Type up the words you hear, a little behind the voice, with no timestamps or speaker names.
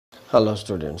Hello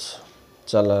students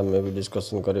चल आम भी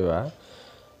डिस्कसन करवा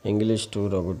इंग्लिश 2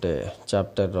 रो गोटे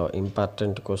चैप्टर रो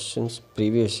important questions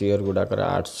previous year गुड़ाकर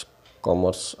arts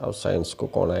commerce और साइंस को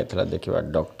कौन आइला देखा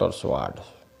doctors ward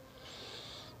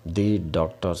the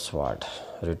doctors ward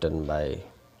written by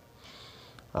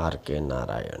R K.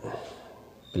 Narayan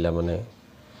पिला माने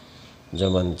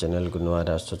जो मैंने चैनल को नुआ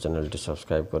आस चैनल टी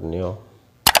सब्सक्राइब करनी हो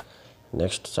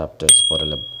नेक्स्ट चैप्टर्स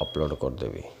पर अपलोड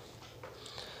करदेवी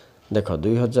देख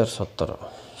 2017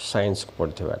 साइंस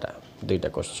पढ़ा दुईटा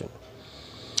question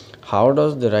how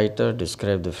does the writer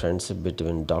describe the friendship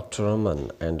between doctor Raman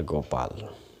and Gopal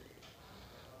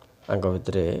आंक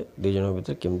भितर दी जन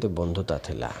भितर केमती बंधुता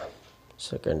थिला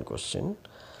second question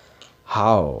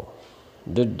how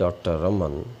did doctor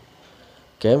Raman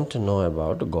came to know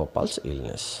about गोपाल्स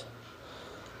illness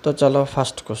तो चलो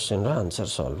फर्स्ट क्वेश्चन रा आंसर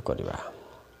सॉल्व करवा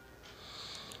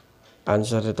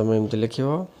आंसर रे तुम एमती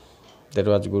लिखिबो There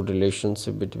was good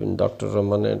relationship between Dr.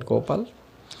 Raman and Gopal.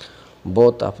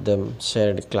 Both of them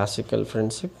shared classical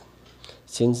friendship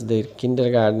since their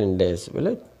kindergarten days. Well,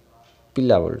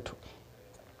 pilla boltu.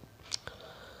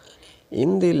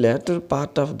 In the latter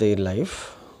part of their life,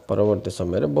 paravarti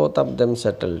samayre both of them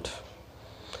settled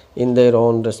in their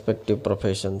own respective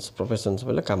professions. Professions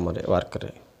well kamare work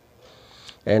re,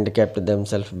 and kept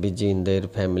themselves busy in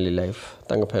their family life.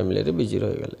 Tanga family re busy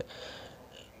rohi gale.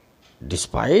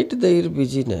 Despite their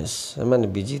busyness, I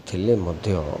busy thile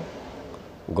madhya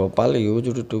Gopal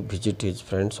used to visit his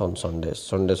friends on Sundays.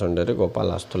 Sunday re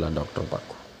Gopal astula doctor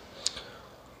paku.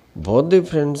 Both the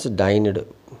friends dined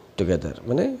together.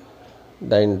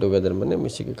 Dined together mane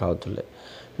misiki khauthule.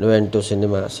 Went to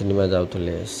cinema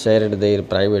jaଉଥିଲେ. Shared their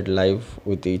private life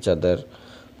with each other.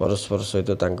 परस्पर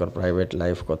सहित तांकर private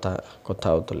life कथा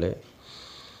होतले.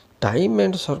 Time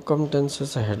and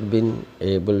circumstances had been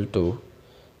able to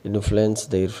influence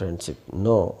their friendship.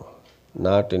 No,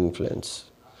 not influence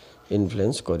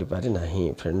करि पारि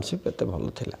नाही. Friendship एते भलो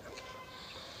थिला.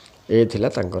 ए थिला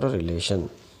तांकर रिलेशन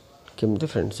केमती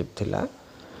फ्रेंडशिप थिला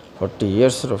 40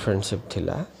 इयर्स रो फ्रेंडशिप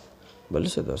थिला बोली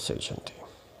से दर्शाइछन्ती.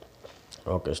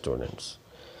 ओके स्टूडेंट्स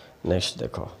नेक्स्ट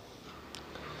देखो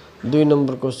 2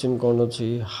 नंबर क्वेश्चन कोन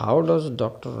अछि how does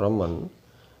doctor Raman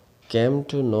came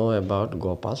to know about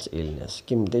गोपाल्स illness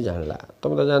किमती जानला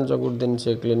तुम तो जान गुड दिन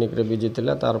से क्लिनिक रे बिजी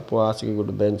थिला तार पु आसिक गुड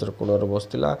बेंच रो कोनर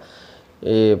बसतिला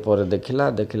ए पर देखिला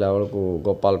बेलको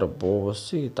गोपाल रो पु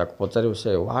बसी ताक पचारि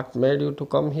से what made you to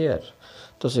come here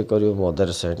तो से करियो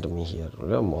mother sent me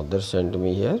here mother sent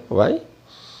me here why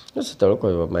से तळ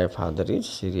कहबो my father is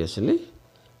seriously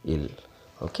ill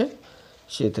okay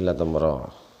से थिला तमरो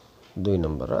 2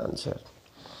 नंबर आंसर.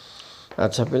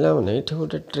 अच्छा पिला माने एठी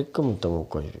गोटे ट्रिक को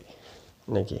तुमको कहबी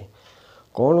नहीं कि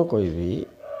कौन कहबी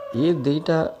ये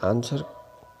दुईटा आंसर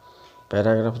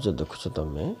पैराग्राफ जो देखुछ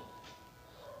तुमे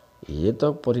ये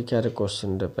तो परीक्षा रे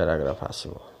क्वेश्चन रे पैराग्राफ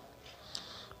आसीबो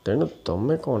तेणु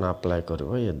तुमे कौन अप्लाई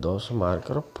करबो ये 10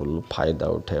 मार्क रो फुल फायदा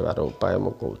उठेबार उपाय म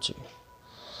कहूची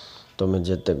तुमे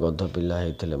जेते गध पिला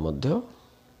हेतिले मध्य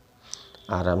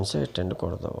आराम से अटेंड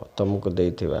कर दबो तुमको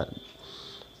देथिबा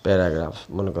पैराग्राफ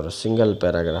मन कर सिंगल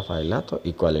पैराग्राफ आइला तो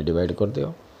इक्वली डिवाइड कर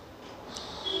दियो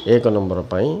 1 नंबर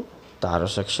पाई तार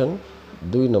सेक्शन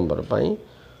 2 नंबर पाई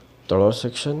तल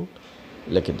सेक्शन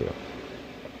लिखि दियो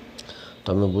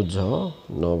तुम बुझ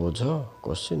न बुझ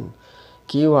क्वेश्चन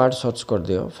कीवर्ड सर्च कर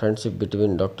दियो friendship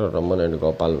between doctor Raman and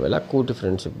Gopal बेला कोटी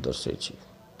फ्रेंडशिप दर्शाई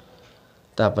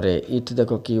तापरे इट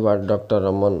देखो कीवर्ड डॉक्टर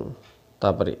रमन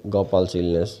तापरे गोपाल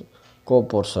इलनेस को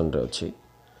पोर्शन रे अछि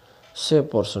से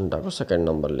पोर्शन टाको सेकंड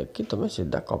नंबर लिख कि तुम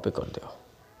सीधा कॉपी कर दियो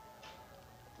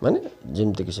माने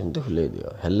जिमती कि सेमती हुले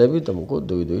दियो हेले भी तुमको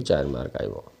 2 4 मार्क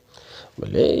आइबो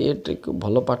बोले ये ट्रिक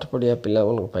भलो पाठ पढ़िया पिला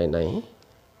मन पाई नाही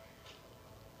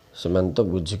सेमान तो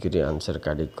बुझी करी आंसर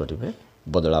काढी करिवे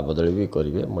बदला बदली भी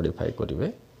करिवे मॉडिफाई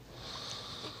करिवे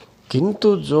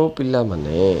किंतु जो पिला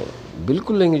माने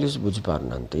बिल्कुल इंग्लिश बुझी पार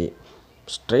नांती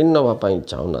स्ट्रेन नवा पाई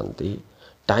चाउ नांती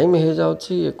टाइम हे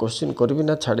जाउछि ये क्वेश्चन करबी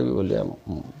ना छाड़बी बोली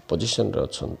पोजीशन रे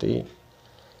अछंती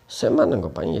सेमानक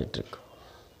पाई ये ट्रिक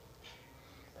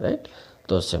राइट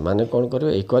तो से माने कौन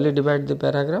करेंगे equally divide the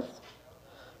paragraph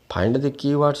find the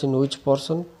keywords in which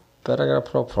portion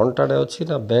paragraph row front आडे अछि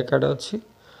ना बैक आडे अछि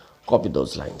कॉपी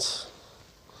दोज लाइंस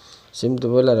सिम्पल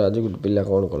बोला आज गुड पिला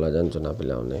कौन कला जानछ ना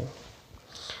पिला ने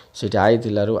सेठी आई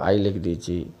थिलारु आई लिख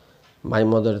दीची माय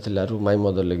मदर थिलारु माय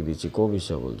मदर लिख दीची को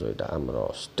विषय बोल जो एटा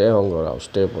हमरो स्टे हंगर आ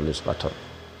स्टे पुलिस पाठ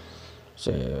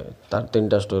से तार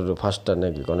तीनटा स्टोरी फर्स्ट टा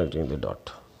ने कि कनेक्टिंग द डॉट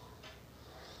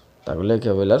ताको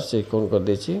लेखे बेलार से कौन कर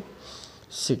देछि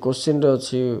सी क्वेश्चन रे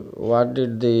अछि what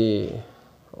did the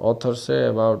author say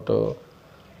about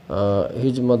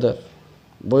his mother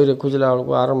बोई रे खुजला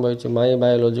को आरंभ होइछि माय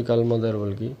बायोलॉजिकल मदर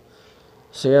बोल की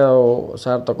से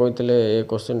सार तो कहते ए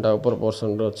क्वेश्चनटा ऊपर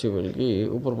पोर्सन अच्छी बोलिकी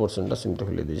ऊपर पोर्सनटा सेमती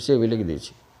खोली देती सी भी लिखी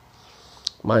देती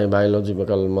माई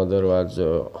biological mother was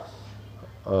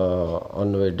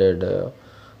अनवेडेड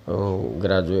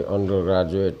graduate under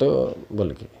graduate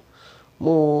बोलिकी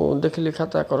मु देखिली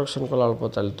खाता करेक्शन कला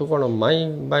पचारि तू कौन माई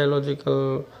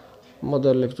बायोलॉजिकल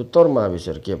मदर लिखु तोर माँ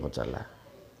विषय किए पचारा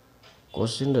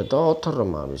क्वेश्चन रे तो अथर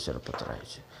माँ विषय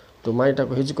पचराई तू माईटा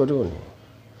को हिज करनी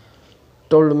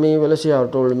टोल्ड मी बोले सी आ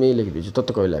टोल्ड मी लिखी दी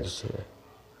तोते कहला कि सी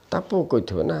तापू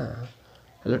कही ना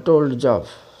हेल्ले टोल्ड जॉब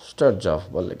स्टार्ट जॉब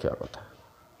बोल लिखा कथा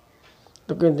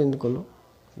तो कमी कलु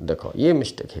देख ये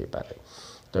मिस्टेक हो पारे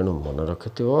तेणु मन रखि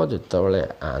जिते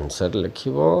आंसर लिख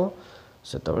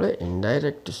से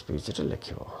इनडायरेक्ट स्पीच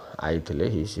लिख आई थे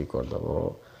हि सी करदेव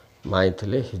माई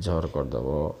थे हिज हर करदेव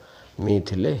मी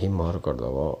थे हिम हर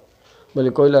करदेव बोली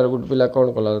कहलार गोटे पिला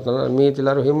कौन कला मी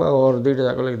थिलार हिम हर दुईटा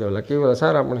जाक लिखिदेला किए बोला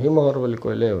सार आप हिम हर बोली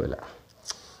कहले बोला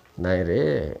नाई रे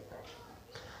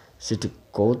सीटी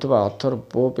कहूबा अथर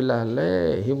पु पिला हेले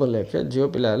हिम लेखे झील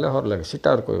पिला हेले हर लेखे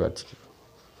सीटा कह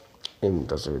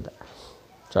एमती सुविधा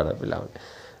छाड़ा पिला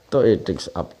तो ये ट्रिक्स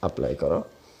आप अप्लाई करो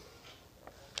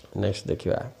नेक्स्ट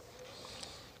देखिए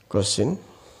question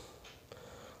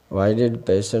why did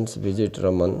patients visit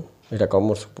Raman यहाँ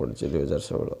कॉमर्स पढ़ी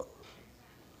 2016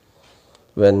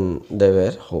 when they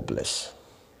were hopeless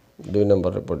 2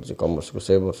 number रे पढ़ी कॉमर्स को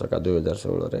से वर्ष का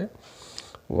 2016 रे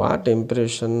what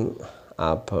impression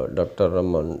of doctor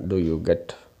Raman do you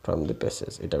get from the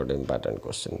passage इटा गोटे इंपोर्टेंट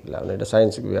क्वेश्चन पिला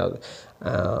साइंस भी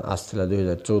आसला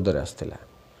 2014 आसला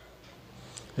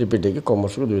रिपीट है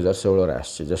कॉमर्स को 2016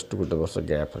 आसी जस्ट गोटे वर्ष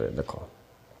गैप रे देख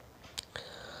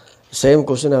सेम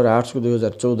क्वेश्चन और आर्ट्स को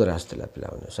 2014 आसला पिला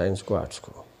साइंस को आर्ट्स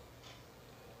को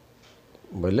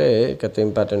बोले केते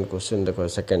इंपोर्टेंट क्वेश्चन देखो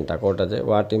सेकेंडटा कोटा जे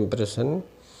what impression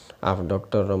of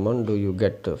doctor Raman do you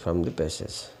get from the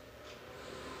passage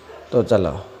तो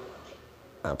चलो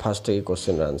फर्स्ट ये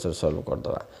क्वेश्चन आंसर सॉल्व कर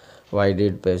दवा why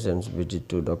did patients visit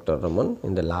to doctor Raman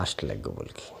in the last leg बोल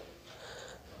के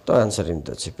तो आंसर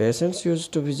इनते अच्छी patients use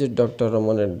to visit doctor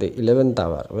Raman at the 11th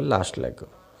our well last leg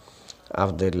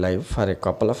of their life for a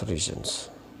couple of regions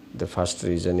the first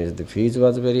reason is the fees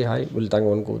was very high बोल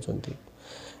तांगन कहउछंती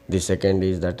the second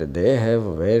is that they have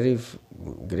very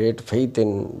great faith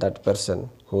in that person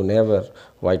who never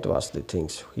whitewash the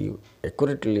things. He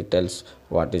accurately tells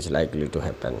what is likely to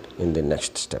happen in the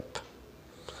next step.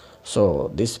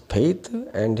 So this faith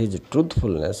and his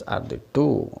truthfulness are the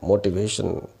two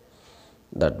motivation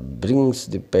that brings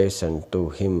the patient to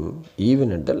him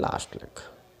even at the last leg.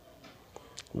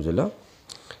 बुझल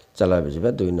चलो अब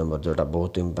जा 2 number जोटा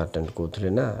बहुत important कहते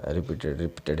ना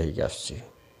repeated हो आसुची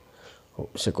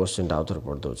से क्वेश्चन आउथर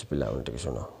पढ़ दौर पिला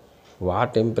शुण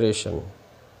what impression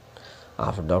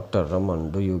of doctor Raman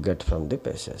do you get from the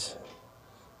passage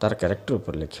तार कैरेक्टर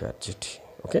ऊपर लिखा चिठी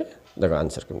ओके देखो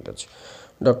आंसर केमती अच्छे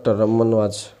doctor Raman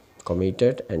was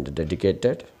committed and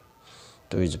dedicated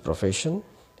to his profession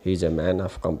he is a man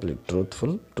of complete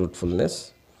truthfulness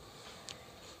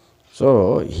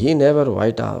so he never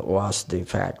white wash the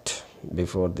fact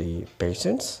before the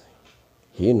patients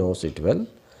he knows it well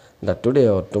that today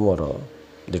और tomorrow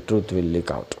the truth will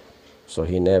leak out so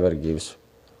he never gives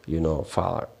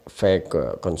fake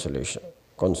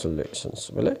consolations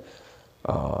बोले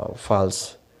false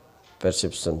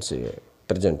perceptions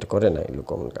present करे ना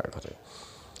लोक मन का करे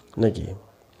नहीं कि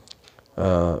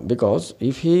because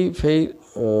if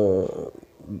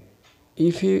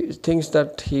he thinks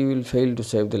that he will fail to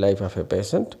save the life of a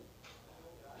patient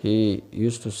he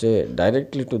used to say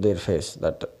directly to their face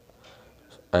that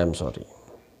I am sorry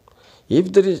if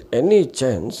there is any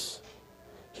chance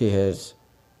he has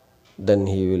then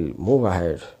he will move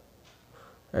ahead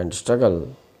and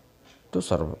struggle to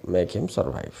make him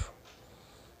survive.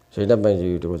 He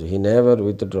never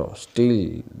withdraw,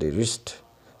 steal the wrist,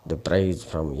 the prize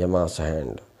from Yama's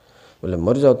hand. बोले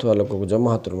मर जाऊा लोक को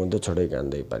जमा हाथ मध्य छड़े आन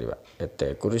दे Paribas एते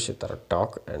accuracy तार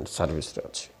टॉक एंड सर्विस रे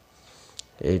अछि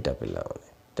एटा पिला माने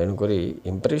तेणुक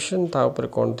इंप्रेशन ता ऊपर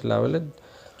कौन थिला बोले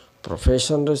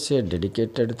प्रोफेशन रे से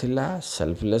डेडिकेटेड थिला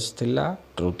सेल्फलेस थिला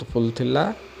ट्रूथफुल थिला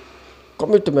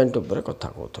कमिटमेंट उपर कथा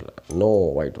कहला नो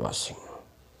व्हाइट वाशिंग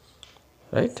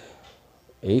राइट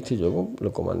यही जो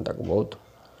लोक मैंने बहुत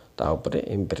तापर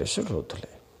इम्प्रेशन रोते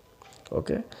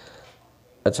ओके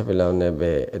अच्छा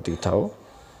पे एति थाओ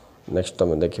नेक्स्ट तुम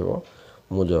देख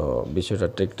मु जो विषयटा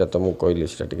ट्रिकटा तुमको कहली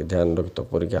से ध्यान रख तो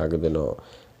परीक्षा आगे दिन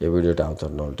ये वीडियोटा आउ थर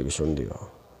ना शुणी दिव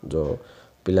जो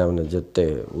पिला मैंने जिते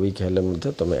वीक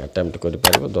हेल्ले तुम अटेम्प्ट कर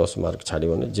 10 मार्क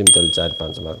छाड़बनी जिमती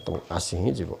 4-5 मार्क तुम आसी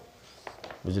ही जीव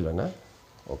बुझल ना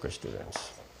Okay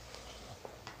students,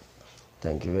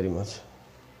 thank you very much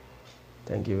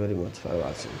for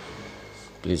watching.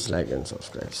 Please like and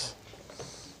subscribe.